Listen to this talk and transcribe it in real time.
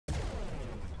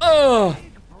Oh!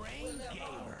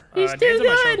 He's too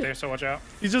good. There, so watch out.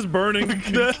 He's just burning.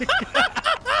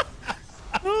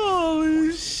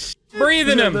 Holy shit.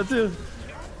 Breathing him. That too.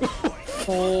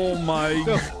 Oh my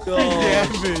god.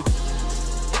 Damn it.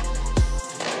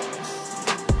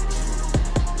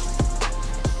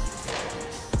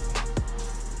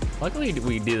 Luckily,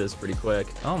 we do this pretty quick.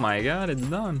 Oh my god, it's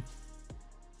done.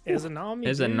 Is a Nami?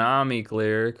 Is a Nami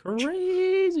clear?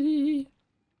 Crazy.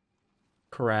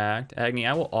 Cracked. Agni,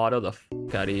 I will auto the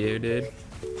fuck out of you, dude.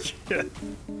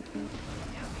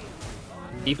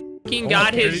 He fucking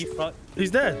got his.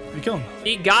 He's dead. You kill him.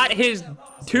 He got his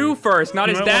 2 first, not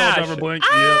his You might dash. wanna cover blink.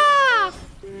 Ah!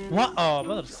 What? Oh, I'm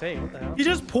about to say, what the hell? He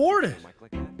just poured it.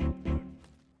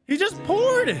 He just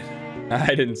poured it.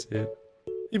 I didn't see it.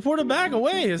 He poured it back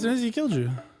away as soon as he killed you.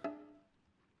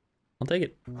 I'll take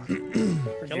it.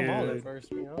 Kill them all then first,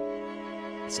 you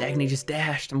know? Agni just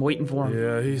dashed. I'm waiting for him.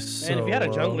 Yeah, he's Man, so if you had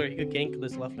a low. jungler, you could gank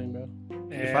this left lane, bro.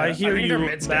 If I hear you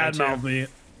badmouth me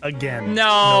again.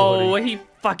 No, nobody. he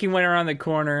fucking went around the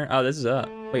corner. Oh, this is up.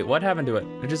 Wait, what happened to it?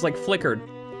 It just like flickered.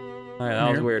 All right, that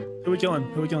was Here. weird. Who we killing?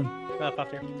 Who we killing?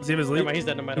 Fuck here. See if his Never lead. mind, he's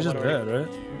dead no matter He's what. just dead,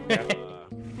 right?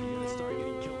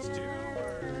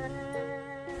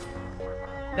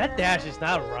 That dash is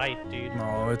not right, dude.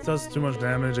 No, it does too much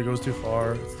damage. It goes too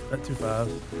far. It's too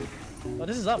fast. Oh,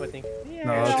 this is up, I think.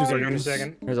 No, that's 2 Give me a seconds.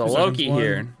 second. There's a 2 Loki seconds.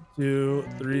 here. 1, 2,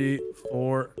 3,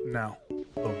 4. Now.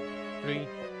 Boom. 3,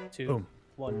 2, Boom.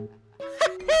 1.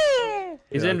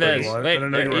 He's Yeah, in okay, Viz. well, I Wait,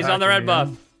 didn't know you were he's on the red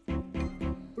hacking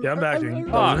buff. Yeah, I'm backing.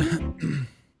 Fuck.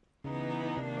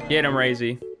 Get him,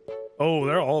 Razy. Oh,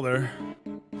 they're all there.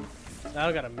 I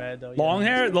don't got a med though. Long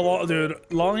hair, dude.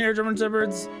 Long hair German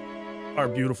Shepherds are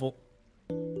beautiful.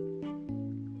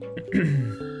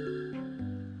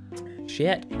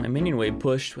 Shit, my minion wave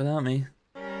pushed without me.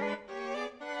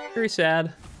 Very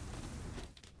sad.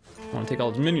 I want to take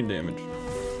all his minion damage.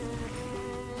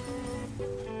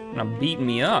 Now beating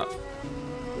me up.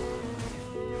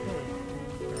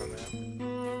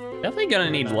 Definitely gonna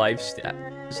need life stat.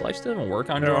 Does life stat even work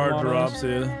on There are Jormungandr? drops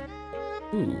here.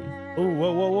 Ooh. Oh,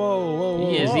 whoa, whoa, whoa, whoa, whoa.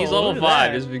 He is. He's whoa, level look at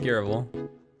 5. that. Just be careful.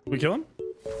 We kill him?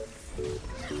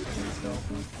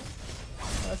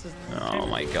 Oh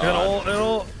my It god.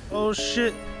 all, oh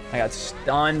shit. I got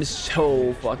stunned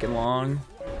so fucking long.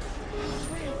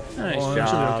 Nice Oh, that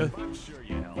job. should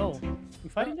be okay. Oh, you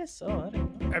fighting this? Oh, I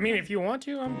didn't know. I mean, if you want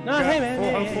to, I'm No, hey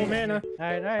man. full mana.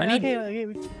 Alright, I need-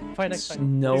 okay. Fight next fight.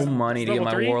 No money to get level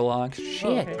my 3? warlock. Shit.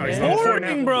 okay. Oh, he's Yeah. level 4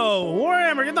 Warning, now. bro.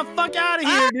 Warhammer, get the fuck out of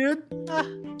here, dude.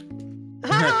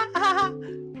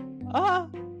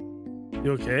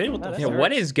 You okay? What the Oh, fuck? Yeah,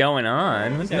 what is going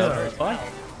on? What Yeah. the fuck? I'm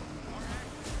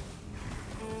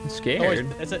Oh, scared.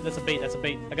 that's a bait. That's a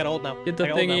bait. I got ult now. Get the I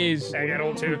got ult now. thingies. I got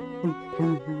old too.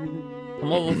 I'm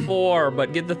level 4,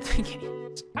 but get the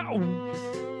thingies. Ow!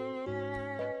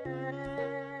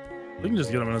 We can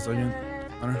just get him in a second.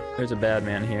 Hunter. There's a bad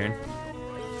man here.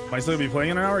 Am I still gonna be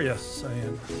playing in an hour? Yes, I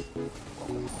am.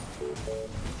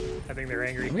 I think they're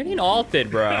angry. I'm getting alted,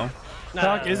 bro.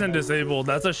 Talk isn't disabled.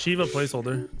 That's a Shiva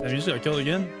placeholder. Have you just got killed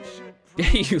again?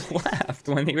 You laughed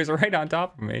when he was right on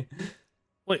top of me.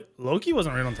 Wait, Loki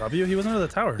wasn't right on top of you. He was under the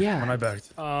tower. Yeah. When I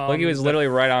backed. Loki was literally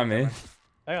right on me.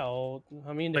 I got ult.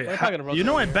 I mean, Wait, they're not gonna you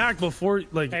know I backed before,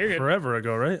 like, Hey, you're good. forever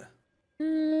ago, right?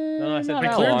 No, I said Not I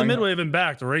that cleared the long. midwave and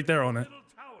backed right there on it.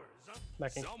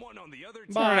 backing. I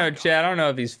don't know, Chad. I don't know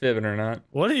if he's fibbing or not.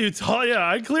 What are you talking? Yeah,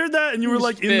 I cleared that and you were Who's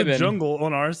like in the fibbing? jungle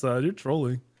on our side. You're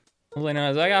trolling. All I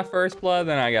know is I got first blood,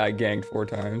 then I got ganked 4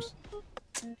 times.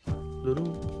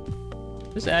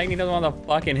 This Agni doesn't want the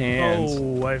fucking hands.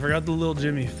 Oh, I forgot the little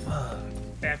Jimmy. Fuck.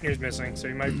 Fafnir's missing, so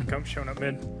you might become showing up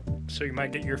mid. So you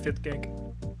might get your 5th gank.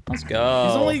 Let's go.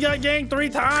 He's only got ganked 3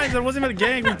 times. That wasn't even a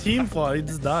gank. We team fought. He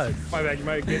just died. My bad, you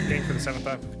might get ganked for the 7th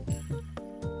time.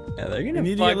 Yeah, they're We gonna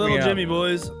need to fuck get little me Jimmy, up.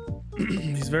 boys.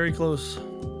 He's very close.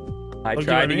 I Loki tried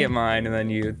by to me? get mine, and then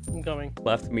you I'm coming.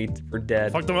 left me for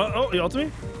dead. Fucked him up. Oh, he ulted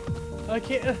me? I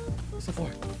can't. It's a 4.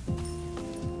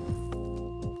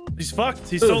 He's fucked.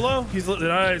 He's so low. He's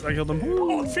nice. I killed him.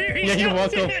 Yeah, you're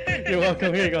welcome. You're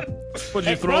welcome. Here you go. Would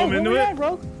you throw him into it?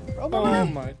 Bro. Oh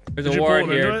my. There's Did a you pull ward him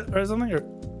here. into it or something? Or...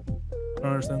 I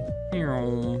don't understand.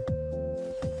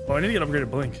 Oh, I need to get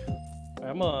upgraded blink.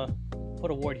 I'm gonna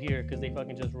put a ward here because they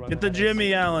fucking just run. Get the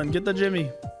Jimmy, Alan. Get the Jimmy.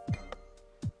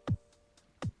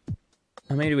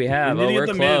 How many do we have? We Oh, need to we're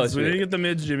get the close. mids. We need to get the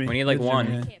mids, Jimmy. We need, like, Mids, one.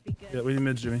 Jimmy, yeah, we need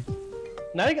mids, Jimmy.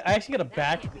 Now I actually gotta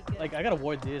back. Like I gotta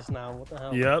ward this now. What the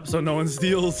hell? Yep, so no one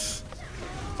steals.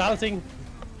 Silencing.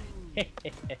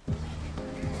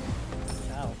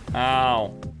 Ow.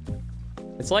 Ow.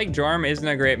 It's like Jorm isn't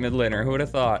a great mid laner. Who would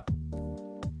have thought?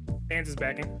 Hans is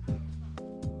backing.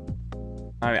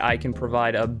 I can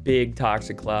provide a big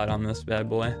toxic cloud on this bad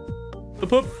boy.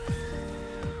 Poop.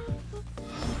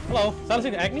 Hello,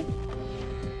 Salasik Agni?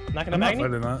 Knocking up Agni?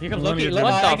 Not. You can I'm look gonna at get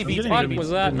What that. the fuck was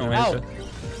that noise? Ow.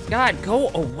 God, go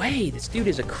away. This dude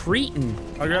is a cretin.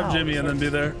 I'll grab Ow. Jimmy and then be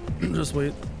there. Just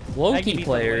wait. Loki beat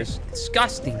players.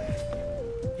 Disgusting.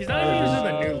 He's not even using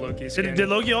the new Loki skin. Did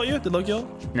Loki ult you? Did Loki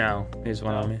ult? No, he's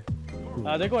one on me.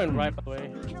 They're going right, by the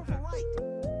way.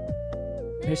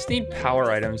 I just need power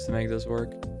items to make this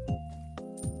work.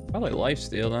 Probably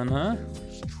lifesteal then, huh?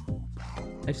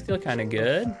 Lifesteal kind of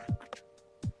good.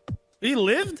 He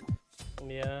lived?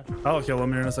 Yeah. I'll kill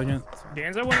him here in a second.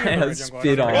 Dan's at one of the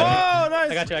Spit on jungle. him. Oh, nice.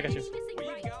 I got you, I got you.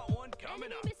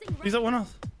 He's at one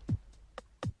else.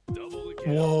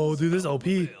 Whoa, dude, this is OP.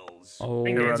 Oh, I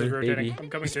think Dan's is baby. rotating. I'm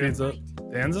coming He to speeds him.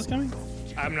 up. Dan's is coming?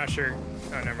 I'm not sure.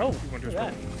 Oh, never mind. Oh, He went to his look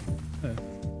at brother.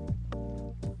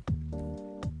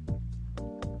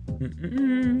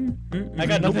 I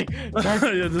got nothing. Yeah,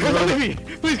 just Come run. to me!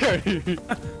 Please guard.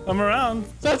 I'm around.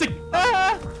 Salasik!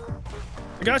 Ah!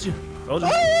 I got you. Told you.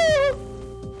 Ah!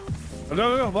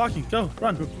 Go, blocking. Go,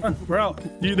 run. We're out.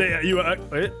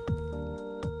 Wait.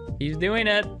 He's doing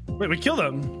it. Wait, we killed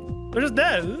them. They're just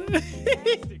dead.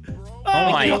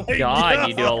 Oh my god,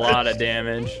 you do a lot of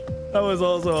damage. That was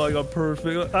also like a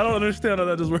perfect. I don't understand how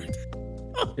that just worked.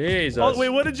 Jesus. Oh, wait,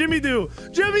 what did Jimmy do?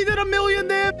 Jimmy did 1,000,000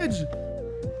 damage.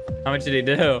 How much did he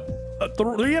do?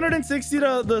 360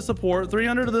 to the support,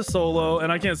 300 to the solo,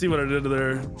 and I can't see what I did to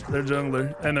their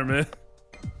jungler and their mid.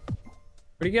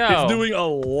 Where'd he go? It's doing a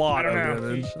lot I of don't know.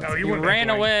 damage. No, he He went ran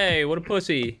back away. What a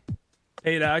pussy.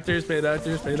 Paid actors.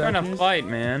 Trying to fight,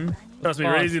 man. Trust me,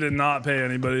 Fuck. Razy did not pay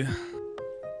anybody.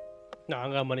 No, I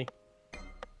got money.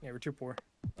 Yeah, we're too poor.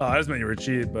 Oh, I just meant you were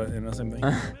cheat, but you know, same thing.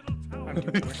 I'm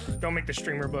too poor. Don't make the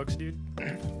streamer bucks, dude.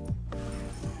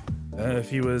 If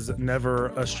he was never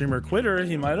a streamer quitter,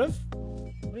 he might have.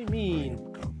 What do you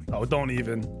mean? Oh, don't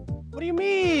even. What do you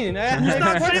mean? He's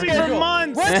not streaming for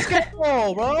months. What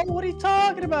schedule, bro? What are you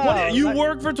talking about? What, you Like,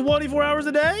 work for 24 hours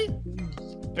a day?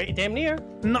 damn near.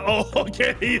 No,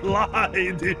 okay, he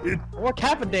lied, dude. I work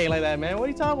half a day like that, man. What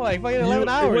are you talking about? Like fucking 11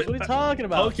 hours. What are you talking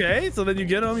about? Okay, so then you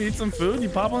get home, you eat some food, you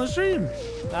pop on the stream.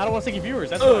 I don't want to take your viewers.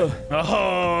 That's Ugh. why.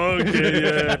 Oh, okay,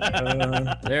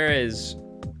 yeah. There is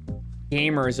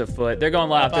gamers afoot. They're going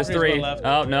left. There's He's three. going left.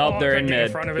 Oh, nope, Oh, they're in gotta get in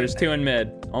mid. front of it. There's two in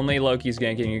mid. Only Loki's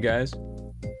ganking you guys.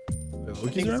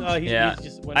 Loki's around? Yeah. He's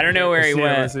just went I don't know where he I see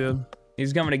went. him.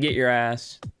 He's coming to get your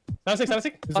ass.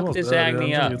 Salasik. He's Fuck almost this dead,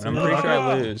 Agni yeah, up. I'm pretty sure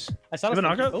I lose. I saw Have a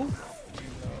knockout? Oh,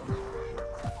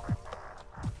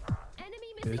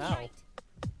 Enemy Ow. missing.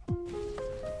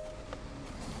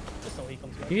 just so he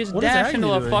comes back. He just What is dashed Agni into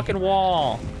the doing? fucking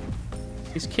wall.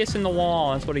 He's kissing the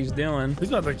wall. That's what he's doing. He's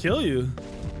about to kill you.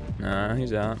 Nah,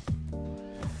 he's out.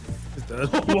 He's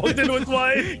dead. Walked into his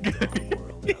wife.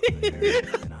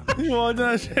 He walked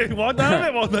down, walked out of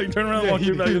it, walked back, turn around, walked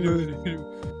back into it.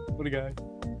 What a guy.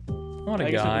 What I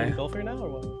a guess we're guy. doing golf here now or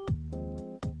what? I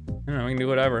don't know, we can do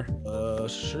whatever.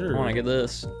 Sure. I want to get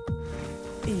this.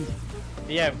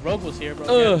 Yeah, Rogue was here, bro.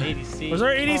 Ugh. Yeah, ADC. Where's our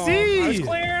I was ADC?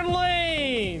 clearing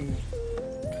lane.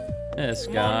 This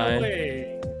I'm on the guy.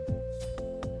 way.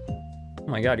 Oh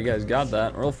my god, you guys got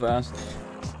that real fast.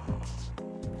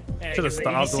 Hey, Should've get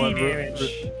the stopped ADC one, bro.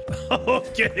 damage.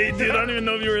 Okay, dude, I don't even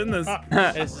know if you were in this.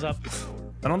 I This is up.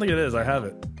 don't think it is. I have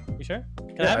it. You sure?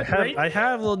 Can I Yeah, have I it? have. right? I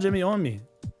have little Jimmy on me.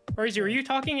 Razy, were you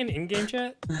talking in in-game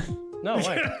chat? No,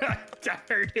 why? I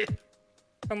heard it.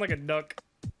 I'm like a duck.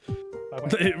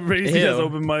 Razy has Ew.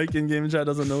 open mic and game chat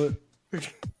doesn't know it.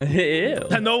 Ew.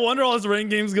 And no wonder all his ranked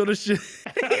games go to shit.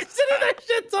 He's sitting there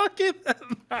shit talking.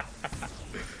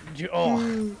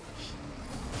 Oh,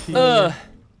 Ugh.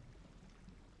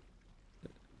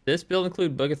 This build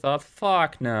include Boogathop?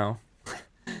 Fuck no.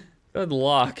 Good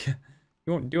luck.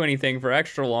 You won't do anything for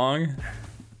extra long.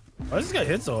 Why does this guy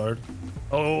hit so hard?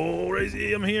 Oh,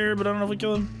 Razy, I'm here, but I don't know if we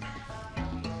kill him.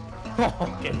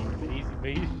 okay. Easy,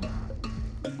 baby.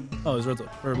 Oh, he's red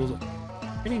up. Or blue's up.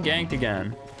 Getting ganked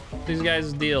again. These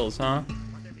guys' deals, huh?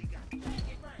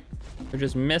 They're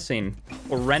just missing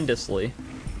horrendously.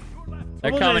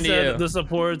 They're Well, coming they to said you. The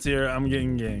support's here. I'm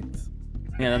getting ganked.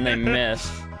 Yeah, then they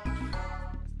missed.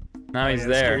 Now he's Yeah,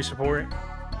 there. Scary support.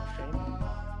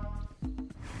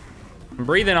 I'm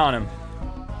breathing on him.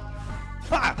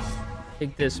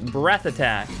 Take this breath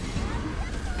attack.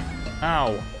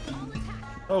 Ow.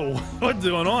 Oh, what's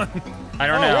going on? I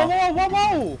don't know.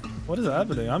 Whoa! What is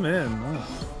happening? I'm in. Oh.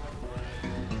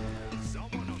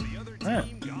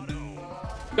 Man.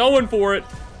 Going for it.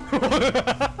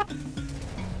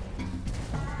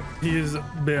 He's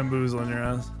bamboozling your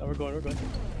ass. Oh, we're going.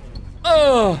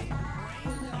 Oh.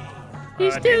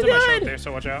 He's too Dan's on my show up good. there,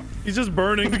 so watch out. He's just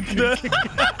burning.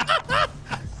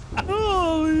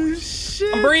 Holy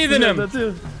shit! I'm breathing him. That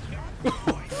too.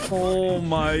 Oh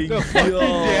my god!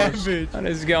 Damage. What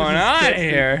is going on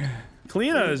here?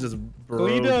 Kalina is just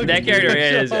broken. Kalina- That character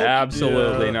is Yeah.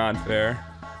 absolutely not fair.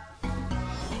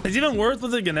 It's even worse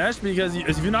with the Ganesh because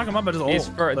if you knock him up, I just He's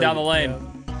down the lane.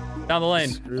 Down the lane.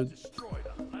 Screwed.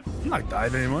 I'm not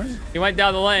dying anymore. He went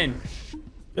down the lane.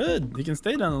 Good. He can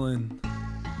stay down the lane.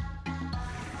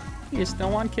 You just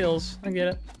don't want kills. I get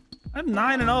it. I'm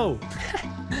 9-0.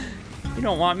 You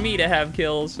don't want me to have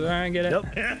kills. So I get it.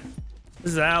 Yep.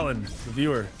 This is Alan, the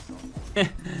viewer.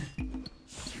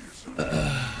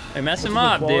 Hey, mess him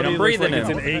up, dude. I'm breathing It's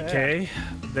him. an 8K.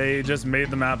 They just made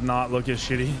the map not look as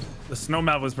shitty. The snow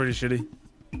map was pretty shitty.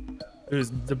 It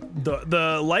was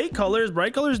the light colors,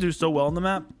 bright colors do so well on the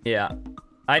map. Yeah.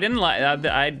 I didn't like.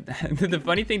 The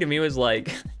funny thing to me was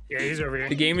like, Yeah, he's over the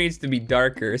here. game needs to be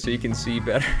darker so you can see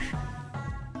better.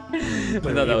 I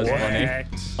thought that was funny. What?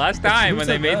 Last time Who when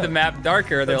they said made that? the map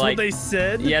darker, they're That's like, what they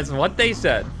said. yes, what they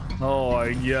said. Oh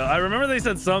yeah, I remember they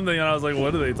said something, and I was like,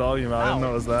 "What are they talking about?" I didn't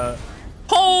know it was that.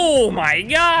 Oh my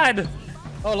god!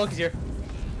 Oh, Loki's here.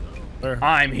 Where?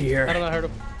 I'm I here. don't know. I heard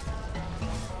him.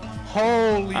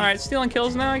 Holy. All right, stealing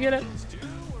kills now. I get it.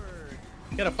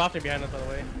 Got a Fafnir behind us, by the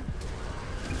way.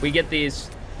 We get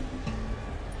these.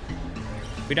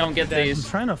 We don't get I'm these.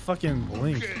 trying to fucking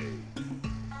blink.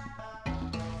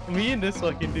 Me and this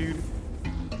fucking dude.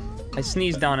 I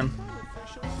sneezed on him.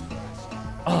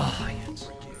 Oh, yes.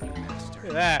 Look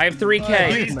at that. I have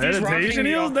 3K. He's Meditation rocking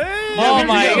heals. the- Damn. Oh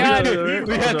my god.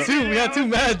 We had two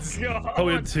meds. Oh,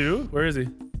 we had two. Where is he?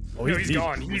 Oh, No, he's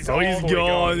gone. He's all he's the way gone.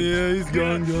 gone. Yeah, he's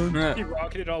gone. He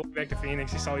rocketed all the way back to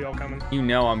Phoenix. He saw y'all coming. You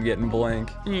know I'm getting blank.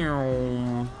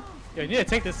 Yo, you need to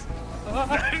take this.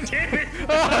 Damn it.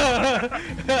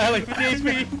 I like 50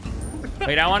 HP.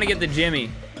 Wait, I want to get the Jimmy.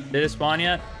 Did it spawn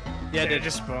yet? Yeah, Yeah, dude. it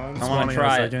just spawns. I want Spawning to in a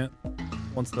try it. second.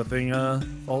 Once the thing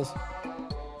falls.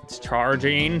 It's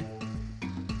charging.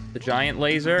 The giant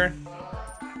laser.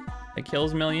 It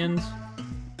kills millions.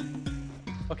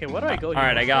 Okay, where do I go? All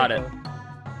right, I got it.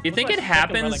 You think my it second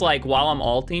happens relic? like while I'm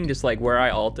alting, just like where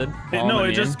I alted? while No, I'm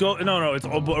it just in? go. No, it's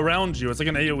around you. It's like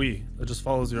an AOE. It just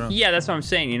follows you around. Yeah, that's what I'm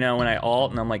saying. You know, when I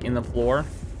alt and I'm like in the floor.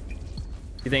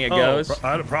 You think it goes?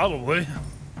 Probably.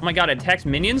 Oh my god, it attacks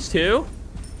minions too?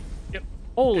 Yep.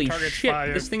 Holy It targets shit,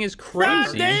 fire. this thing is God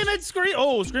crazy. damn it, Scream!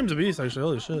 Oh, Scream's a beast, actually.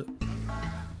 Holy shit.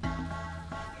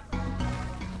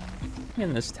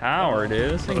 In this tower,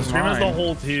 dude. This So thing's Scream has the mine.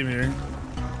 whole team here.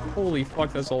 Holy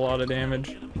fuck, that's a lot of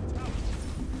damage.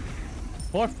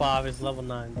 4-5 is level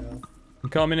 9, bro. I'm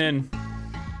coming in.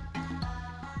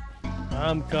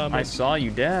 I'm coming. I saw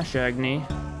you dash, Agni.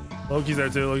 Loki's there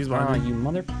too. Loki's Ah, behind me. you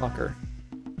motherfucker.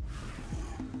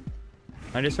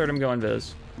 I just heard him go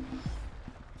invis.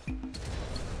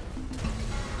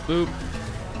 Boop.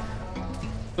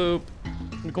 Boop.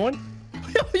 I'm going?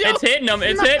 It's hitting him.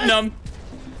 It's hitting him.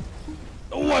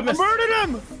 Oh, I murdered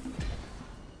him!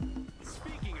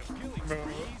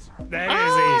 That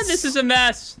Ah, is a this is a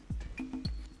mess.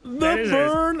 The That is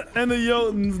burn and the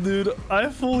Jotuns, dude. I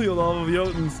full healed off of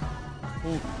Jotuns.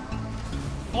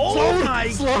 Oh my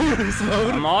Slow.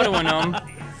 I'm autoing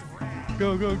him.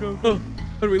 Go, go, go. Oh,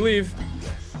 how do we leave?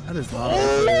 That is not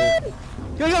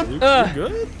Uh,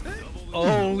 good.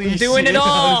 Holy shit. doing it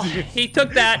all. He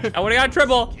took that. I would have got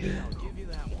triple.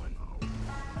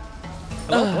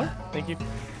 Hello, what? Thank you.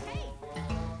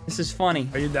 This is funny.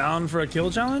 Are you down for a kill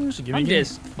challenge? Give me I'm a game.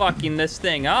 just fucking this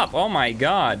thing up. Oh my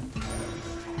god.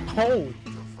 Oh.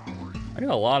 I got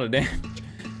a lot of damage.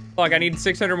 Fuck, I need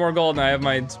 600 more gold and I have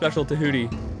my special Tahuti.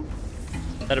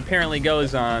 That apparently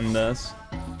goes on this.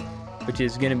 Which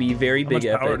is gonna be very How big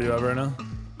much power epic. do you have right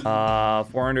now?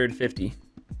 450.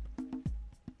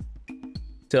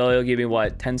 So it'll give me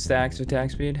what, 10 stacks of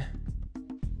attack speed?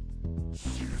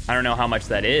 I don't know how much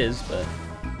that is, but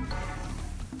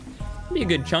be a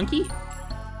good chunky.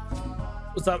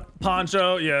 What's up,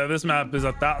 Poncho? Yeah, this map is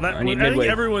a that. I need I think midway.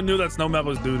 everyone knew that snow map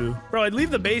was doo doo. Bro, I'd leave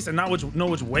the base and not know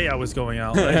which way I was going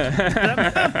out. Like, that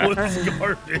map was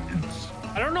garbage.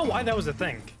 I don't know why that was a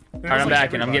thing. All right, I'm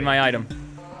back and I'm getting my item.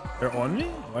 They're on me?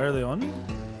 Why are they on me?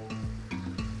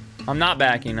 I'm not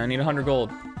backing. I need 100 gold.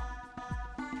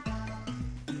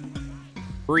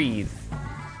 Breathe.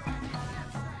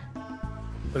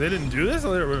 But they didn't do this? I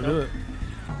thought they were going to do it.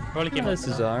 Probably came This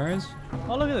is ours.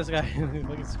 Oh, look at this guy.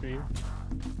 Look at scream.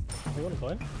 You want to go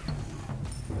in?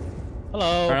 Hello.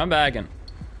 All right, I'm backing.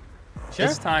 Sure.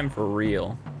 It's time for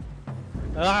real.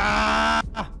 Ah!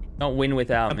 Don't win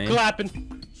without I'm me. clapping.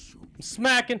 I'm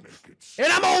smacking.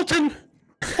 And I'm ulting.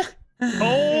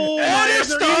 Oh, they're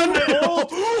stunned! my ult.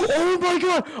 Oh my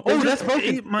god! They Oh, just that's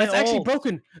broken. ate my That's actually ult.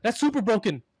 broken. That's super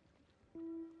broken.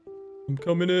 I'm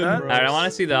coming in. That- Alright, I want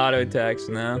to see the auto attacks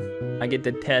now. I get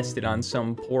to test it on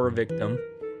some poor victim.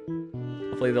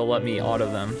 Hopefully they'll let me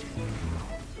auto them.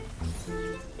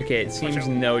 Okay, it seems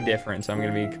no difference. I'm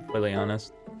gonna be completely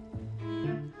honest.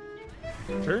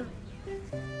 Sure.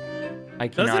 I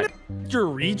Doesn't cannot. it your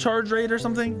recharge rate or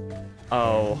something?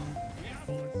 Oh.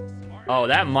 Oh,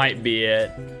 that might be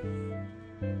it.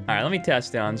 Alright, let me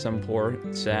test it on some poor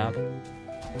sap.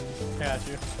 Got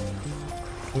you.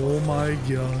 Oh my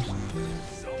gosh.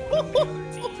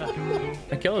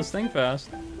 I kill this thing fast.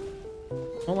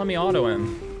 Won't let me auto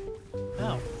him.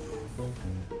 Ow.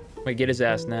 Wait, get his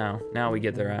ass now. Now we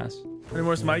get their ass. Any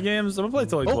more Smite games? I'm gonna play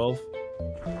till like 12.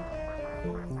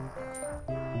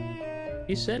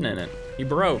 He's sitting in it. He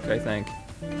broke, I think.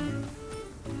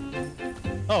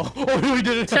 Oh, oh, we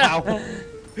did it. Ow.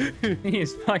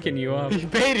 He's fucking you up. He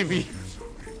baited me.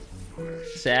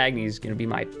 Sagny's gonna be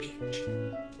my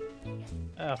bitch.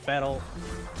 Ah, fat ult.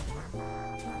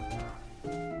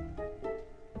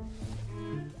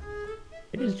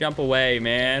 You just jump away,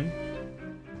 man.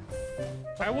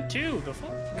 I will too. The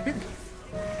fuck?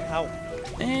 Ow.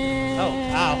 And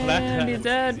ow, that- he's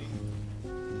dead.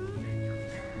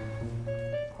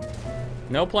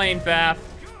 No plane, Faf.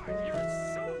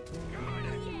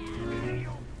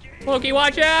 Loki,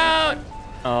 watch out!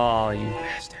 Oh, you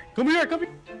bastard. Come here, come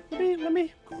here. Let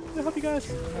me help you guys.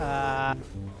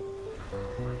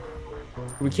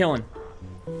 Who we killing?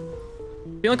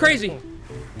 Feeling crazy.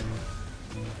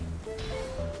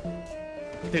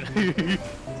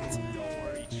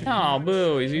 Oh,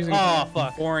 boo. He's using Oh, a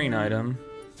fuck. boring item.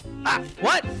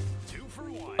 What?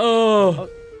 Oh. What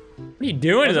are you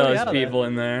doing to How's he those out of there? people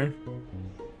in there?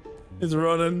 He's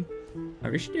running. Oh,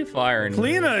 we should do fire and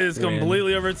Kalina is win.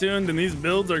 completely overtuned, and these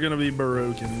builds are gonna be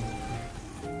broken.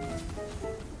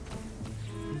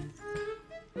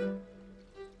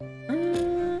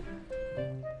 I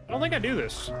don't think I do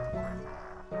this.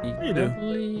 You do.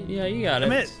 definitely- Yeah, you got it.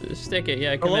 Commit. Stick it.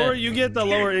 Yeah, The commit. lower you get, the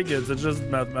lower it gets. It's just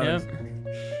Yep. mathematics.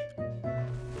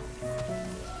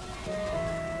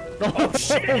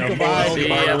 Goodbye. See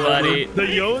ya, buddy. The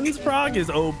Jotun's proc is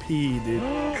OP, dude.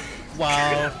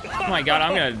 Wow. Oh my god,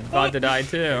 I'm gonna about to die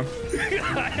too.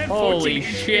 Holy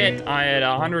shit, I had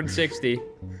 160.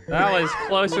 That was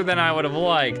closer than I would have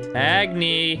liked.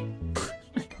 Agni.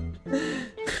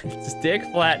 It's dick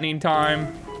flattening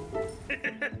time.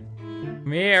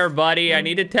 Come here, buddy. I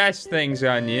need to test things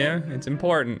on you. It's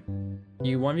important.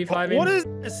 You 1v5 What is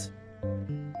this?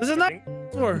 This is not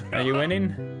for. Are you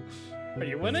winning? Are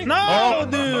you winning? No,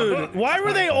 dude. Why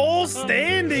were they all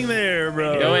standing there,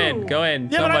 bro? Go in, go in.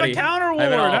 Yeah, but I have Somebody. a counter I ward.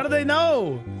 have an How ult. do they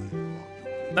know?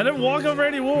 I didn't walk over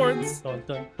any wards. Dun,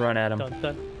 dun, Run at him. dun,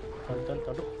 dun, dun, dun,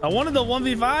 dun. I wanted the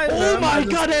 1v5. Oh man. my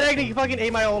god, that Agni fucking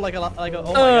ate my ult like a oh my god.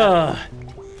 Ugh.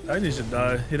 Agni should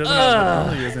die. He doesn't have. I don't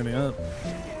think he has any up.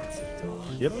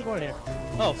 Yep. What's going here?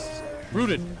 Oh,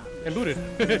 rooted and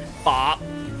booted. Bop.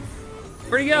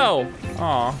 Where'd he go?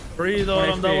 Aw. Breathe on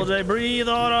him, HP. Double J. Breathe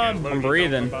on him. I'm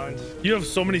breathing. You have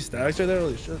so many stacks right there.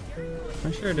 Holy shit.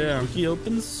 I sure do. He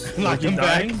opens. Knock Like him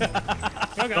dying.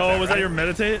 back. Oh, was that your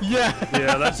meditate? Yeah.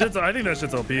 Yeah, that shit's. I think that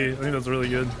shit's OP. I think that's really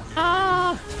good.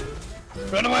 Ah.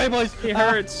 Run away, boys. It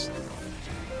hurts.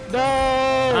 No.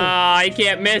 Ah, I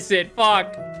can't miss it.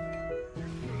 Fuck.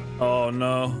 Oh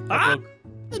no. Ah!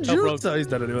 The broke. juke. He's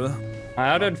dead anyway. I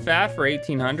outed Faf for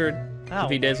 1800 Ow.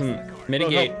 if he doesn't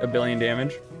mitigate a billion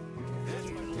damage.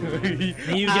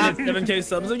 Can you get 7K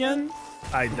subs again?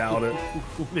 I doubt it.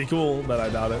 Be cool, but I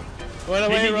doubt it. Run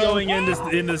away, Maybe Rogue. going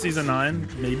into season 9.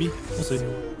 Maybe. We'll see.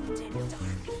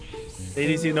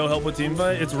 ADC no help with team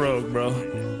fight. It's Rogue, bro.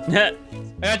 I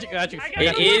got you. I got you.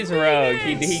 It is Rogue.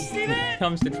 He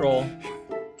comes to troll.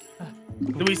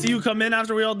 Did we see you come in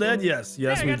after we all dead? Yes.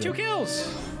 Yes, I we got did. 2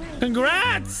 kills.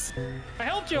 Congrats! I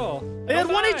helped y'all. They had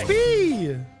 1 die.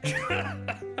 HP.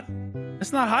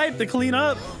 It's not hype to clean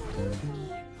up.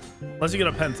 Unless you get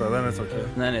a penta, then it's okay.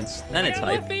 Then it's I got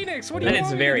hype. Phoenix. What do you Then it's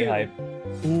want me to very do? hype.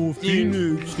 Ooh,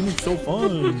 Phoenix. Phoenix so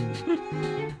fun.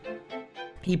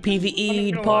 He I'm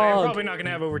PvE'd not gonna lie, I'm Pog. probably not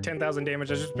gonna have over 10,000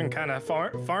 damage. I've just been kind of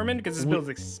farming because this build's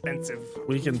expensive.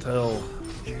 We can tell.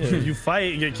 Yeah, if you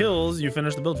fight and get kills, you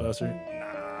finish the build faster.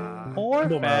 Poor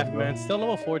Come on, fat bro. man. Still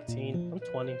level 14. I'm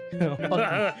 20. I'm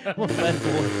a fat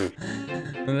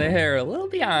boy. They're a little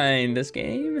behind this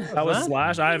game. That was Huh?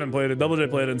 Slash. I haven't played it. Double J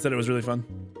played it and said it was really fun.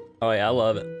 Oh yeah, I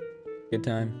love it. Good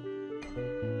time.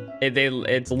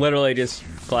 It's literally just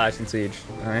Clash and Siege.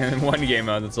 One game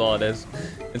mode. That's all it is.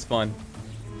 It's fun.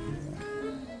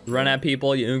 You run at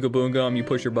people, you oonga boonga them, you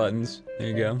push your buttons. There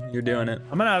you go. You're doing it.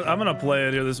 I'm gonna play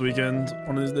it here this weekend,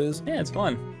 one of these days. Yeah, it's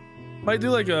fun. Might do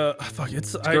like a fuck.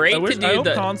 It's great to do I hope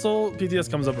the- console PTS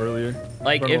comes up earlier.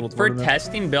 Like, Run a little if for tournament.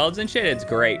 testing builds and shit, it's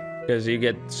great. Because you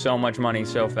get so much money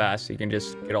so fast. You can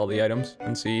just get all the items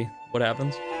and see what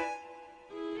happens.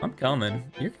 I'm coming.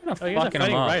 You're kind of Oh, you guys are fucking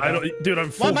them fighting, up. right? I don't, dude. I'm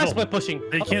Why full am I health. split pushing?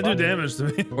 They What can't the do fuck? damage to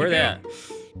me. Where they at?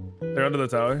 They're under the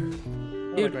tower.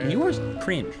 Dude, you are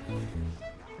cringe.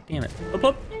 Damn it. Up,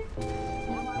 up.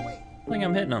 I think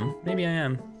I'm hitting them. Maybe I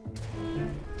am.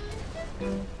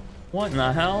 What in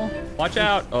the hell? Watch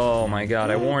out. Oh my god,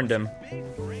 I warned him.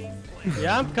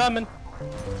 Yeah, I'm coming.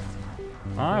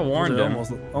 I warned him.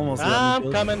 Almost.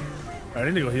 I'm coming. I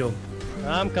need to go heal.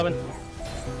 I'm coming.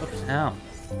 Ow.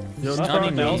 Jotun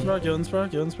Stunning me. Sprock, Jotun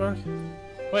Sprock, Jotun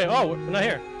Sprock. Wait, oh, we're not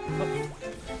here.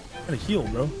 Gotta heal,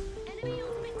 bro.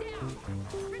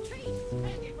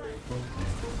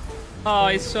 Oh,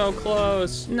 he's so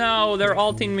close. No, they're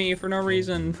ulting me for no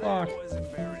reason. Fuck.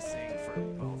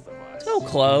 So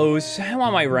close. I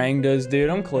want my Rangdas, dude.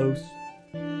 I'm close.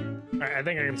 Alright, I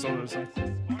think I can solo this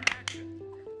thing.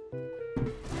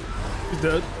 He's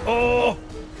dead. Oh!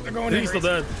 They're going He's still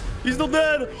dead. He's still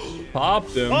dead.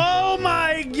 Popped him. Oh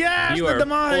my gosh! You the are full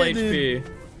demise, dude.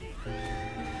 HP.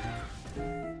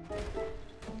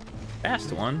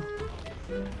 Fast one.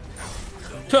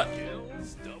 Tuh.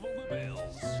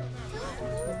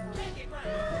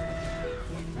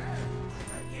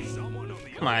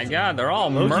 Oh my god, they're all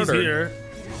Loki's murdered. here.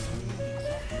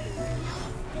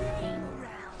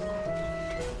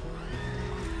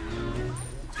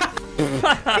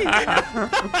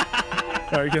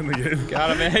 Alright, get in the game.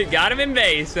 Got him in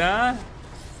base, huh?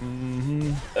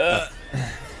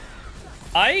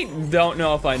 I don't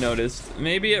know if I noticed.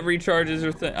 Maybe it recharges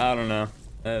or thing. I don't know.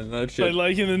 That shit.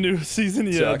 Like in the new season,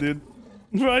 yeah, Suck. dude.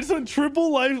 Bro, I just went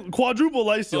quadruple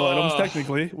lifesteal items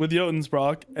technically with Jotun's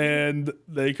proc, and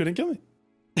they couldn't kill me.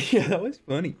 Yeah, that was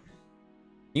funny.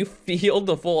 You healed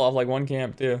the full off like one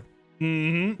camp too.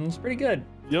 Mm-hmm. It's pretty good.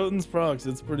 Jotun's procs,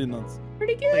 it's pretty nuts.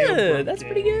 Pretty good. That's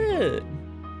pretty good.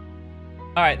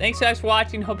 All right, thanks guys for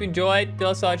watching. Hope you enjoyed. Do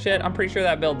us all shit. I'm pretty sure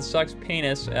that build sucks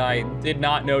penis. I did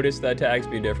not notice the attack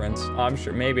speed difference. I'm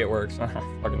sure maybe it works. I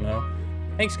don't fucking know.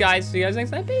 Thanks guys. See you guys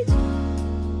next time. Peace.